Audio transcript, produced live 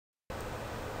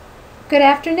Good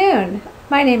afternoon.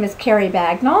 My name is Kari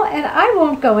Bagnall, and I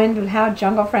won't go into how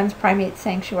Jungle Friends Primate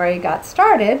Sanctuary got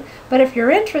started, but if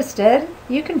you're interested,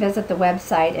 you can visit the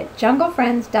website at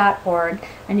junglefriends.org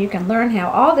and you can learn how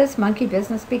all this monkey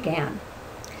business began.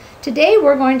 Today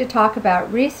we're going to talk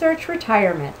about research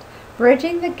retirement,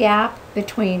 bridging the gap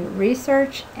between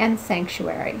research and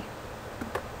sanctuary.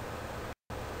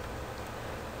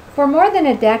 For more than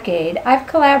a decade, I've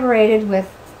collaborated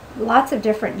with lots of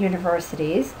different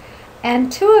universities,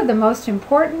 and two of the most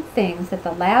important things that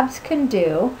the labs can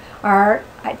do are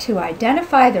to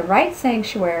identify the right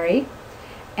sanctuary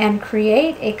and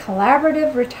create a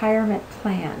collaborative retirement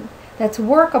plan that's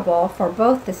workable for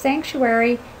both the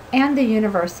sanctuary and the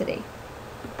university.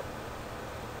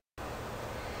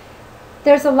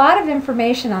 There's a lot of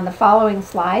information on the following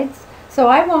slides, so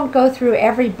I won't go through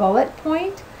every bullet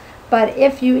point, but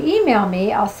if you email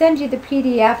me, I'll send you the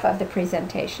PDF of the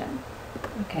presentation.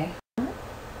 Okay.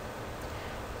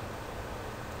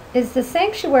 Is the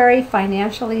sanctuary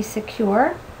financially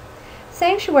secure?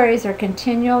 Sanctuaries are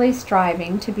continually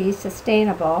striving to be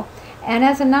sustainable, and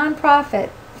as a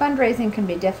nonprofit, fundraising can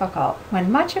be difficult when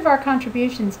much of our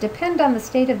contributions depend on the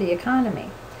state of the economy.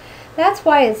 That's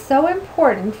why it's so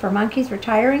important for monkeys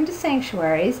retiring to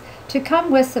sanctuaries to come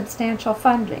with substantial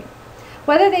funding.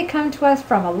 Whether they come to us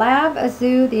from a lab, a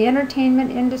zoo, the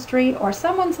entertainment industry, or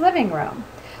someone's living room,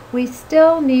 we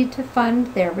still need to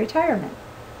fund their retirement.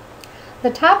 The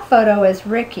top photo is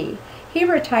Ricky. He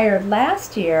retired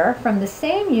last year from the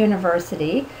same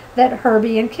university that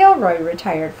Herbie and Kilroy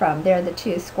retired from. They're the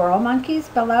two squirrel monkeys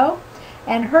below.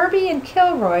 And Herbie and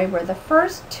Kilroy were the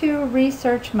first two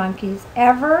research monkeys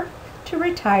ever to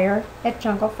retire at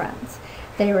Jungle Friends.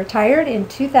 They retired in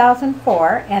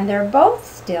 2004, and they're both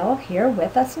still here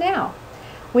with us now.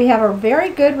 We have a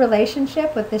very good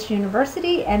relationship with this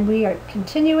university, and we are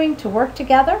continuing to work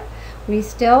together. We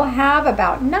still have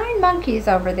about 9 monkeys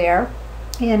over there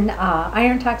in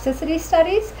iron toxicity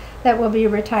studies that will be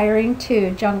retiring to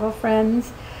Jungle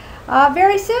Friends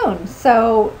very soon.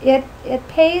 So it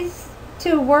pays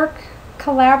to work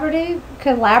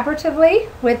collaboratively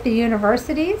with the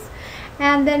universities,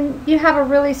 and then you have a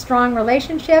really strong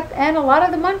relationship, and a lot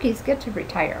of the monkeys get to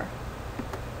retire.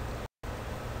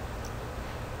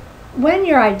 When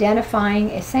you're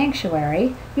identifying a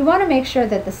sanctuary, you want to make sure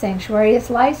that the sanctuary is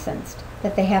licensed,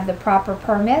 that they have the proper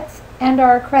permits, and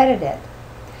are accredited.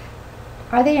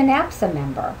 Are they a NAPSA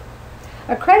member?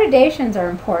 Accreditations are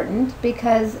important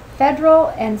because federal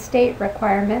and state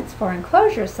requirements for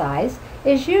enclosure size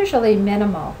is usually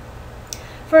minimal.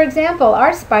 For example,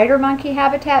 our spider monkey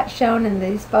habitat shown in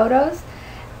these photos,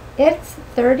 it's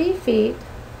 30 feet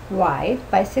wide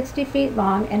by 60 feet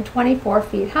long and 24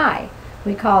 feet high.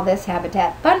 We call this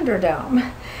habitat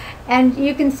Thunderdome. And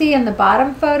you can see in the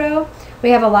bottom photo,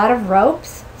 we have a lot of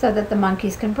ropes so that the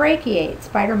monkeys can brachiate.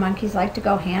 Spider monkeys like to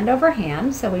go hand over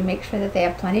hand, so we make sure that they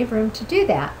have plenty of room to do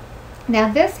that.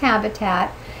 Now this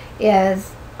habitat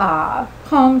is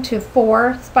home to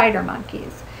 4 spider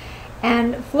monkeys.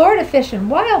 And Florida Fish and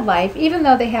Wildlife, even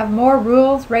though they have more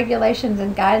rules, regulations,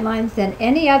 and guidelines than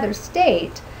any other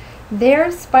state, their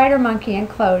spider monkey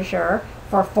enclosure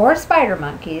for 4 spider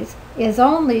monkeys is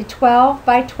only 12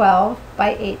 by 12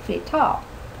 by 8 feet tall.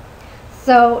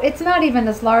 So it's not even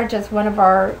as large as one of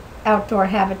our outdoor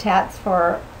habitats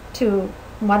for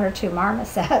 1 or 2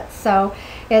 marmosets. So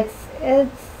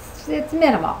it's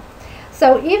minimal.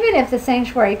 So even if the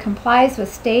sanctuary complies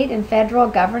with state and federal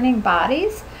governing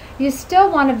bodies, you still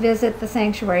want to visit the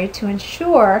sanctuary to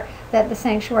ensure that the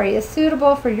sanctuary is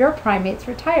suitable for your primate's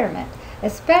retirement,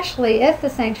 especially if the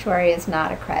sanctuary is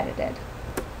not accredited.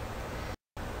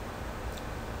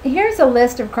 Here's a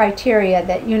list of criteria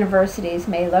that universities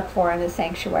may look for in a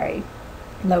sanctuary.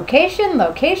 Location,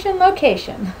 location,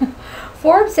 location.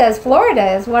 Forbes says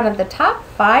Florida is one of the top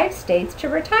 5 states to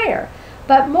retire,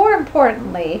 but more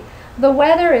importantly, the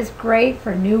weather is great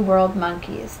for New World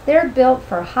monkeys. They're built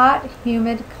for hot,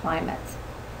 humid climates.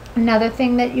 Another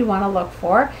thing that you want to look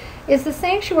for is the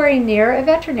sanctuary near a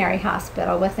veterinary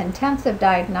hospital with intensive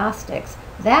diagnostics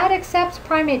that accepts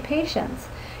primate patients.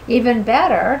 Even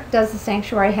better, does the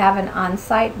sanctuary have an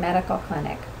on-site medical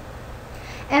clinic?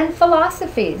 And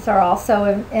philosophies are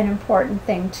also an important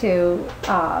thing to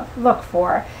look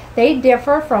for. They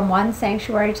differ from one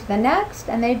sanctuary to the next,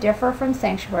 and they differ from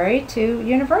sanctuary to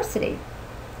university.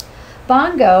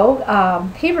 Bongo,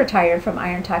 he retired from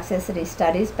iron toxicity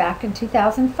studies back in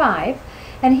 2005,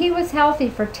 and he was healthy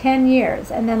for 10 years,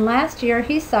 and then last year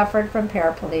he suffered from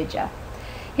paraplegia.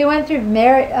 He went through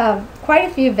quite a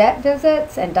few vet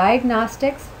visits and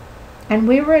diagnostics, and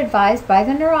we were advised by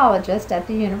the neurologist at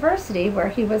the university where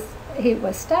he was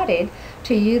studied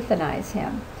to euthanize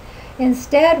him.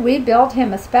 Instead, we built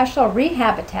him a special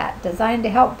rehabitat designed to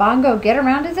help Bongo get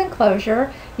around his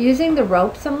enclosure using the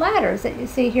ropes and ladders that you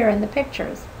see here in the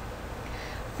pictures.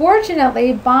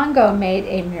 Fortunately, Bongo made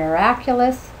a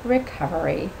miraculous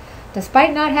recovery.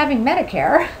 Despite not having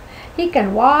Medicare, he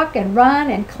can walk and run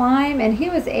and climb, and he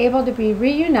was able to be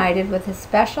reunited with his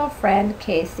special friend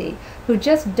Casey, who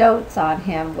just dotes on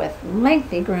him with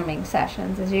lengthy grooming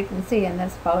sessions, as you can see in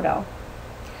this photo.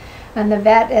 And the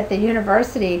vet at the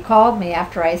university called me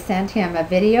after I sent him a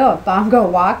video of Bongo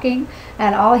walking,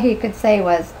 and all he could say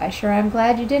was, "I sure am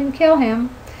glad you didn't kill him."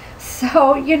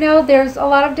 So, you know, there's a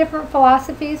lot of different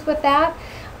philosophies with that.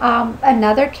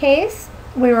 Another case,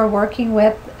 we were working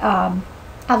with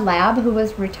a lab who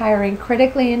was retiring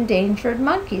critically endangered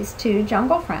monkeys to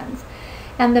jungle friends.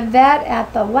 And the vet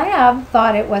at the lab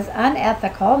thought it was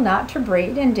unethical not to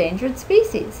breed endangered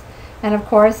species. And of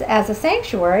course, as a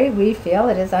sanctuary, we feel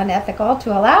it is unethical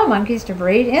to allow monkeys to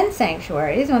breed in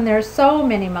sanctuaries when there are so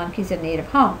many monkeys in need of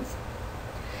homes.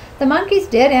 The monkeys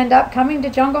did end up coming to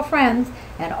jungle friends,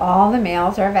 and all the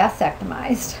males are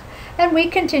vasectomized. And we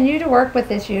continue to work with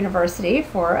this university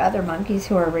for other monkeys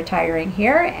who are retiring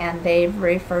here, and they've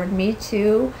referred me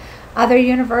to other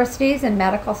universities and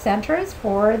medical centers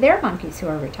for their monkeys who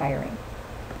are retiring.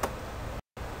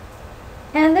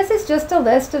 And this is just a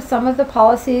list of some of the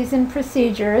policies and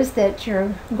procedures that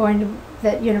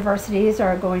universities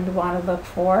are going to want to look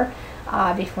for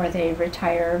before they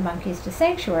retire monkeys to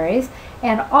sanctuaries.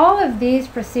 And all of these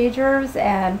procedures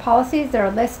and policies that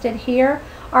are listed here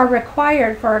are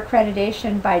required for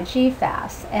accreditation by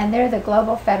GFAS, and they're the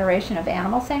Global Federation of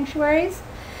Animal Sanctuaries.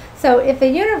 So if a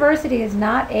university is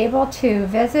not able to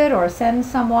visit or send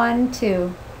someone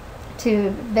to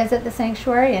visit the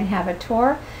sanctuary and have a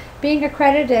tour, being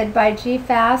accredited by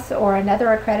GFAS or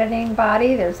another accrediting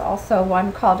body, there's also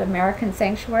one called American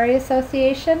Sanctuary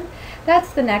Association,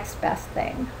 that's the next best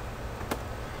thing.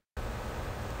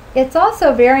 It's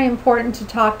also very important to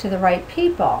talk to the right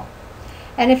people.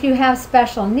 And if you have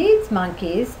special needs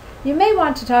monkeys, you may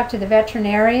want to talk to the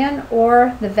veterinarian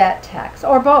or the vet techs,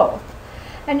 or both.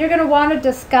 And you're going to want to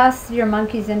discuss your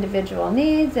monkey's individual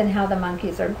needs and how the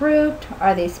monkeys are grouped.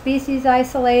 Are they species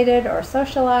isolated or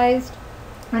socialized?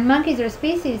 When monkeys are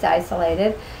species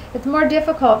isolated, it's more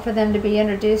difficult for them to be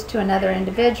introduced to another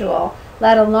individual,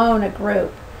 let alone a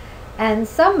group. And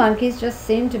some monkeys just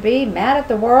seem to be mad at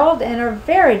the world and are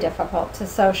very difficult to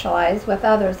socialize with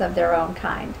others of their own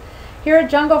kind. Here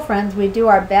at Jungle Friends, we do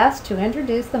our best to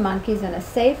introduce the monkeys in a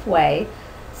safe way,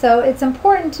 so it's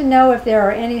important to know if there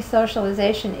are any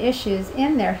socialization issues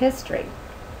in their history.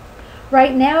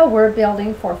 Right now, we're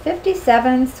building for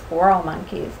 57 squirrel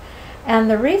monkeys.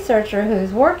 And the researcher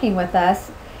who's working with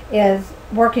us is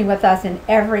working with us in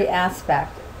every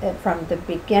aspect, from the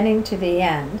beginning to the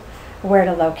end. Where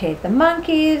to locate the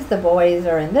monkeys, the boys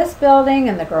are in this building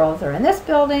and the girls are in this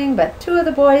building, but two of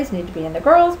the boys need to be in the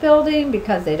girls' building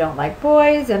because they don't like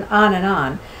boys, and on and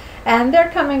on. And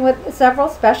they're coming with several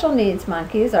special needs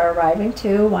monkeys are arriving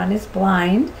too. One is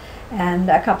blind, and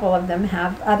a couple of them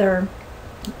have other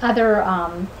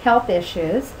health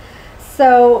issues.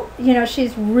 So, you know,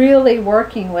 she's really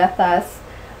working with us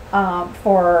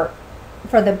for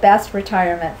the best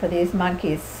retirement for these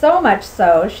monkeys. So much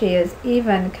so, she is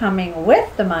even coming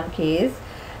with the monkeys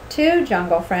to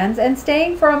Jungle Friends and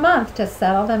staying for a month to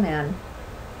settle them in.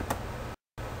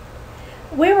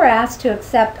 We were asked to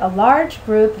accept a large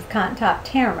group of cotton-top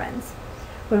tamarins.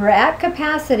 We were at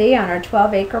capacity on our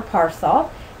 12-acre parcel,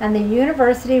 and the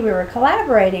university we were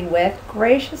collaborating with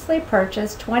graciously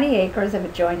purchased 20 acres of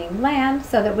adjoining land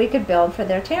so that we could build for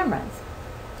their tamarins.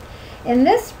 In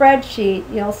this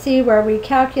spreadsheet, you'll see where we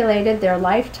calculated their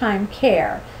lifetime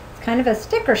care. It's kind of a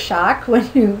sticker shock when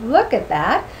you look at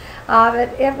that. But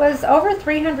it was over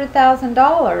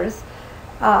 $300,000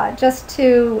 just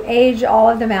to age all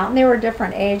of them out. And they were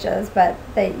different ages, but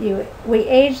we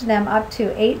aged them up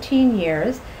to 18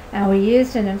 years. And we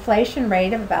used an inflation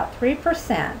rate of about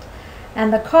 3%.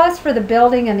 And the cost for the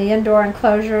building and the indoor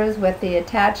enclosures with the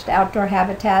attached outdoor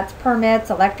habitats, permits,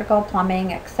 electrical,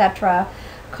 plumbing, etc.,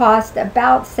 cost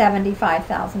about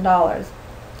 $75,000,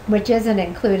 which isn't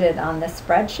included on this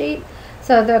spreadsheet.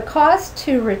 So the cost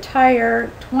to retire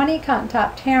 20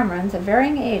 cotton-top tamarins of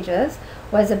varying ages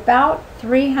was about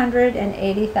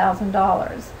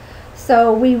 $380,000.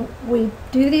 So we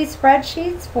do these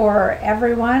spreadsheets for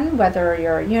everyone, whether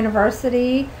you're a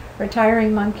university,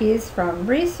 retiring monkeys from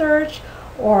research,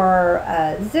 or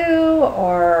a zoo,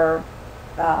 or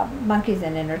monkeys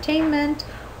in entertainment,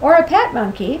 or a pet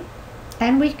monkey,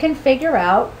 and we can figure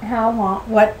out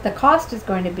what the cost is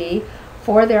going to be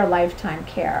for their lifetime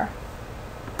care.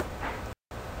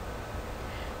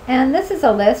 And this is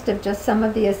a list of just some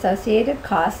of the associated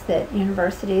costs that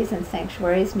universities and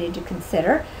sanctuaries need to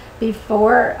consider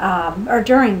before or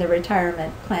during the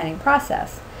retirement planning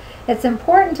process. It's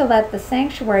important to let the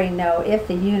sanctuary know if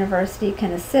the university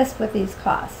can assist with these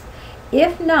costs.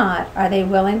 If not, are they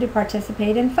willing to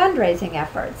participate in fundraising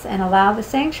efforts and allow the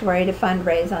sanctuary to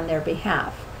fundraise on their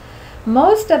behalf?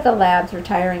 Most of the labs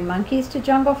retiring monkeys to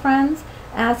Jungle Friends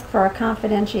ask for a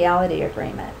confidentiality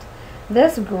agreement.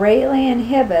 This greatly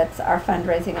inhibits our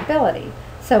fundraising ability,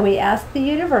 so we ask the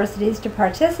universities to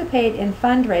participate in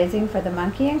fundraising for the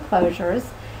monkey enclosures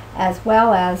as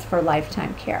well as for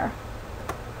lifetime care.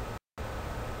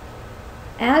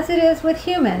 As it is with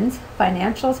humans,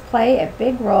 financials play a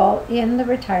big role in the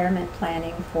retirement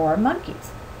planning for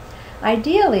monkeys.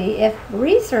 Ideally, if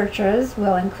researchers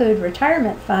will include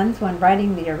retirement funds when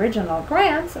writing the original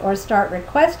grants or start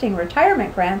requesting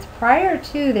retirement grants prior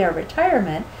to their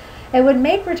retirement, it would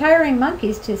make retiring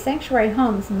monkeys to sanctuary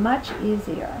homes much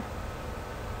easier.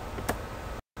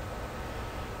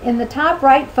 In the top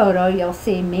right photo, you'll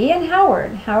see me and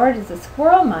Howard. Howard is a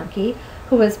squirrel monkey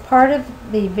who was part of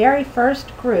the very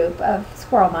first group of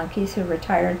squirrel monkeys who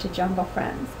retired to Jungle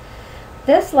Friends.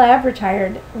 This lab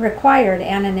required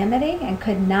anonymity and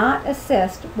could not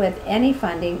assist with any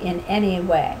funding in any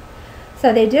way.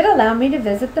 So they did allow me to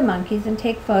visit the monkeys and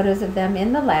take photos of them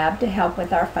in the lab to help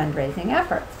with our fundraising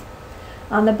efforts.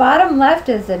 On the bottom left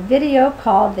is a video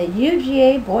called the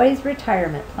UGA Boys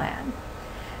Retirement Plan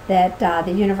that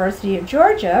the University of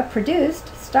Georgia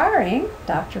produced, starring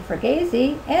Dr.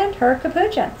 Ferghese and her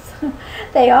capuchins.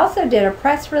 They also did a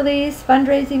press release,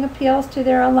 fundraising appeals to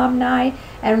their alumni,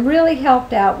 and really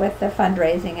helped out with the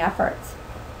fundraising efforts.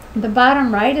 The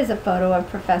bottom right is a photo of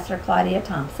Professor Claudia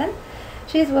Thompson.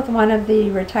 She's with one of the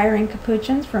retiring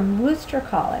capuchins from Worcester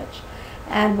College.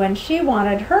 And when she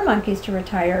wanted her monkeys to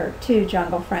retire to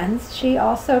Jungle Friends, she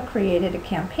also created a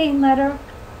campaign letter,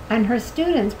 and her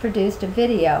students produced a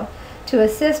video to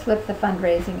assist with the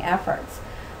fundraising efforts.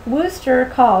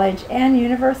 Worcester College and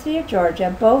University of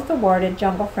Georgia both awarded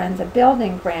Jungle Friends a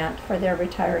building grant for their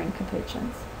retiring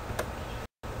capuchins.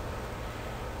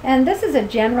 And this is a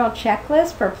general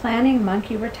checklist for planning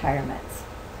monkey retirements.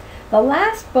 The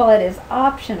last bullet is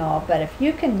optional, but if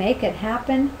you can make it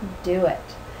happen, do it.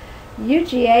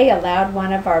 UGA allowed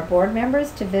one of our board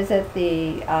members to visit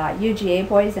the UGA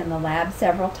boys in the lab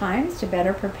several times to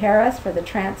better prepare us for the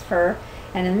transfer.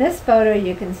 And in this photo,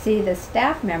 you can see the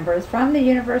staff members from the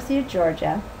University of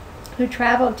Georgia who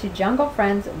traveled to Jungle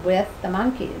Friends with the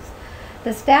monkeys.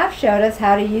 The staff showed us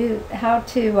how to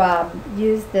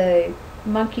use the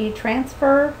monkey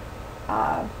transfer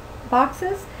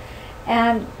boxes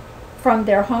and from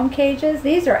their home cages.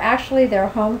 These are actually their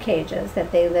home cages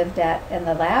that they lived at in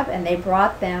the lab, and they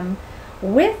brought them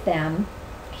with them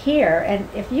here. And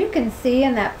if you can see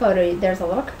in that photo, there's a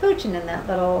little capuchin in that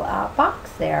little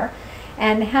box there.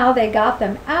 And how they got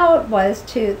them out was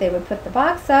they would put the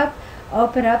box up,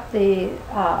 open up the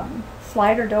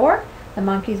slider door, the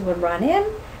monkeys would run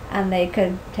in, and they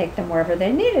could take them wherever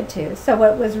they needed to. So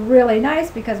it was really nice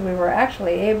because we were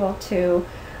actually able to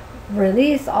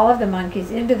release all of the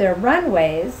monkeys into their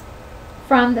runways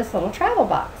from this little travel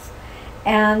box.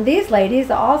 And these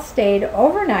ladies all stayed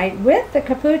overnight with the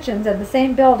capuchins in the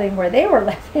same building where they were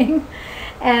living,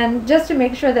 and just to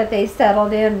make sure that they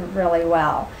settled in really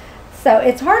well. So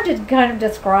it's hard to kind of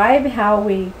describe how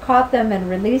we caught them and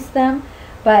released them,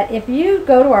 but if you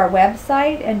go to our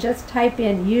website and just type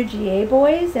in UGA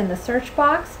Boys in the search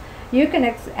box, you can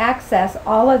access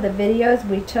all of the videos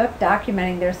we took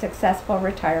documenting their successful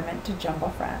retirement to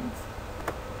Jungle Friends.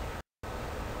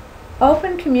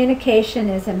 Open communication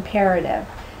is imperative,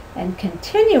 and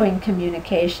continuing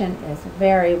communication is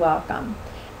very welcome.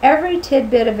 Every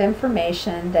tidbit of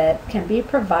information that can be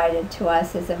provided to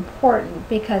us is important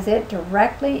because it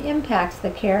directly impacts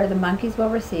the care the monkeys will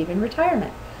receive in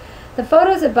retirement. The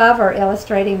photos above are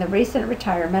illustrating the recent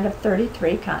retirement of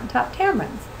 33 cotton-top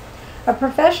tamarins. A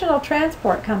professional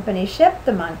transport company shipped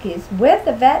the monkeys with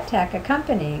a vet tech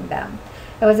accompanying them.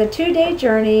 It was a 2-day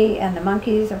journey, and the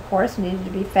monkeys, of course, needed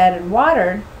to be fed and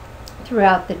watered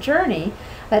throughout the journey,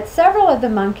 but several of the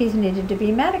monkeys needed to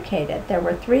be medicated. There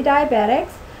were 3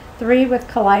 diabetics, 3 with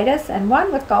colitis, and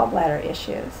 1 with gallbladder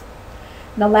issues.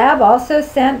 The lab also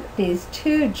sent these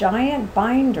 2 giant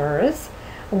binders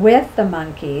with the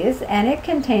monkeys, and it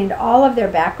contained all of their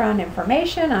background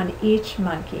information on each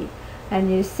monkey. And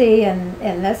you see in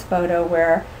this photo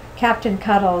where Captain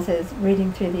Cuddles is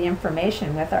reading through the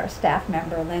information with our staff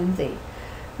member, Lindsay.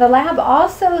 The lab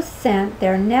also sent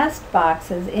their nest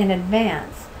boxes in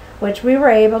advance which we were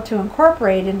able to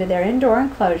incorporate into their indoor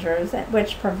enclosures,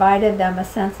 which provided them a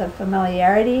sense of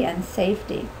familiarity and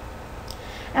safety.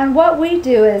 And what we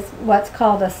do is what's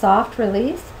called a soft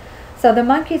release, so the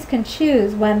monkeys can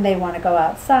choose when they want to go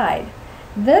outside.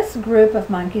 This group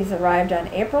of monkeys arrived on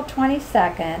April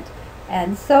 22nd,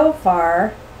 and so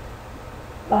far,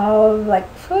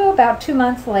 about 2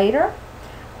 months later,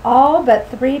 all but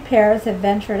 3 pairs have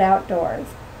ventured outdoors.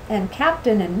 And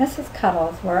Captain and Mrs.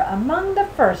 Cuddles were among the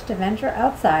first to venture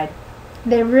outside.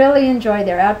 They really enjoy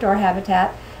their outdoor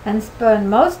habitat and spend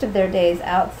most of their days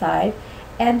outside,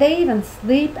 and they even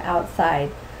sleep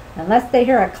outside, unless they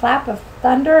hear a clap of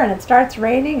thunder and it starts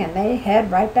raining, and they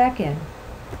head right back in.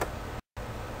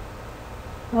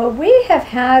 Well, we have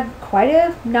had quite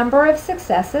a number of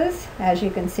successes, as you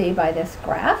can see by this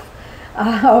graph,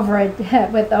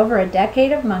 with over a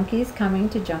decade of monkeys coming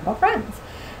to Jungle Friends.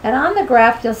 And on the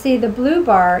graph, you'll see the blue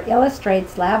bar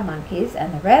illustrates lab monkeys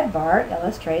and the red bar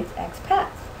illustrates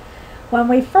expats. When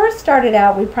we first started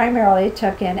out, we primarily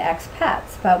took in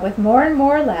expats, but with more and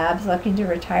more labs looking to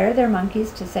retire their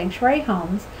monkeys to sanctuary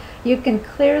homes, you can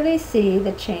clearly see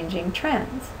the changing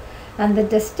trends. And the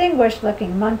distinguished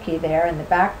looking monkey there in the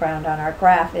background on our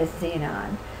graph is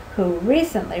Xenon, who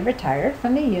recently retired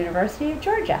from the University of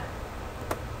Georgia.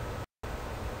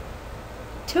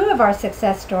 2 of our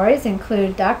success stories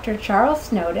include Dr. Charles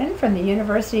Snowden from the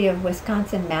University of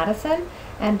Wisconsin-Madison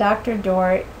and Dr.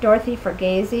 Dorothy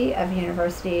Ferghese of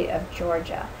University of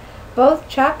Georgia. Both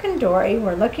Chuck and Dory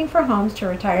were looking for homes to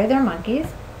retire their monkeys,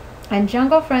 and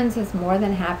Jungle Friends is more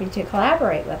than happy to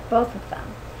collaborate with both of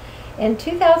them. In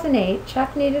 2008,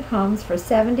 Chuck needed homes for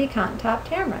 70 cotton-top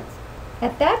tamarins.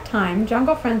 At that time,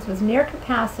 Jungle Friends was near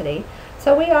capacity,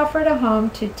 so we offered a home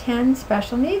to 10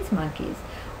 special needs monkeys.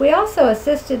 We also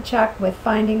assisted Chuck with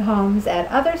finding homes at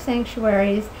other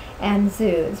sanctuaries and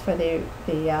zoos for their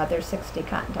 60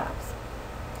 cotton tops.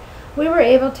 We were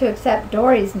able to accept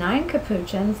Dory's 9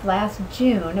 capuchins last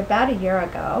June, about a year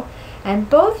ago, and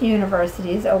both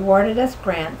universities awarded us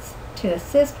grants to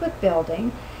assist with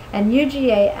building, and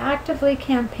UGA actively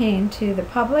campaigned to the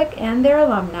public and their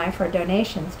alumni for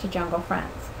donations to Jungle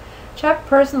Friends. Chuck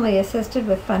personally assisted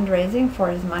with fundraising for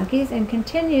his monkeys and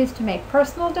continues to make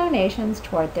personal donations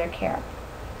toward their care.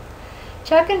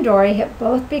 Chuck and Dory have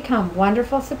both become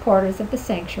wonderful supporters of the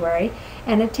sanctuary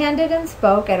and attended and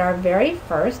spoke at our very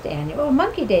first annual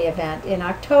Monkey Day event in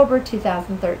October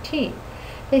 2013.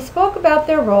 They spoke about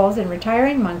their roles in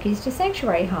retiring monkeys to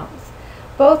sanctuary homes.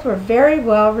 Both were very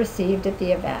well received at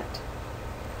the event.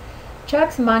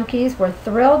 Chuck's monkeys were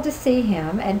thrilled to see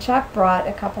him, and Chuck brought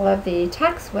a couple of the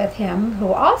techs with him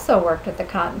who also worked with the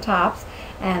cotton tops,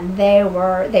 and they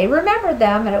remembered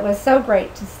them, and it was so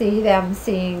great to see them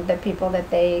seeing the people that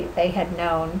they had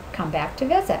known come back to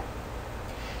visit.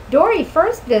 Dory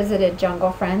first visited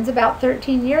Jungle Friends about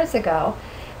 13 years ago,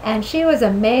 and she was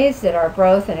amazed at our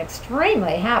growth and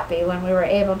extremely happy when we were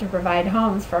able to provide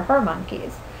homes for her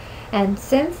monkeys. And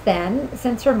since then,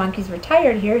 since her monkeys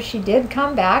retired here, she did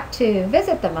come back to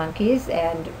visit the monkeys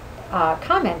and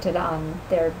commented on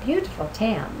their beautiful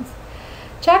tans.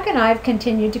 Chuck and I have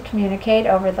continued to communicate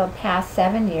over the past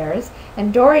 7 years,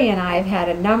 and Dory and I have had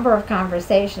a number of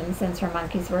conversations since her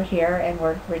monkeys were here and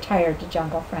were retired to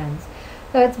Jungle Friends.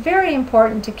 So it's very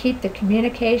important to keep the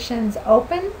communications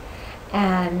open,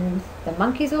 and the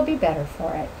monkeys will be better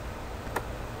for it.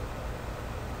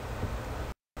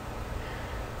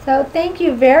 So thank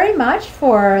you very much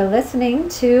for listening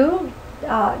to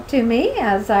me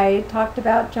as I talked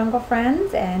about Jungle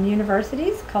Friends and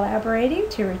universities collaborating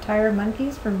to retire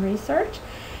monkeys from research.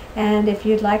 And if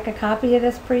you'd like a copy of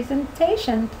this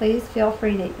presentation, please feel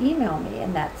free to email me,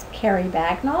 and that's Kari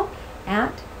Bagnall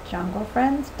at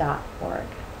junglefriends.org.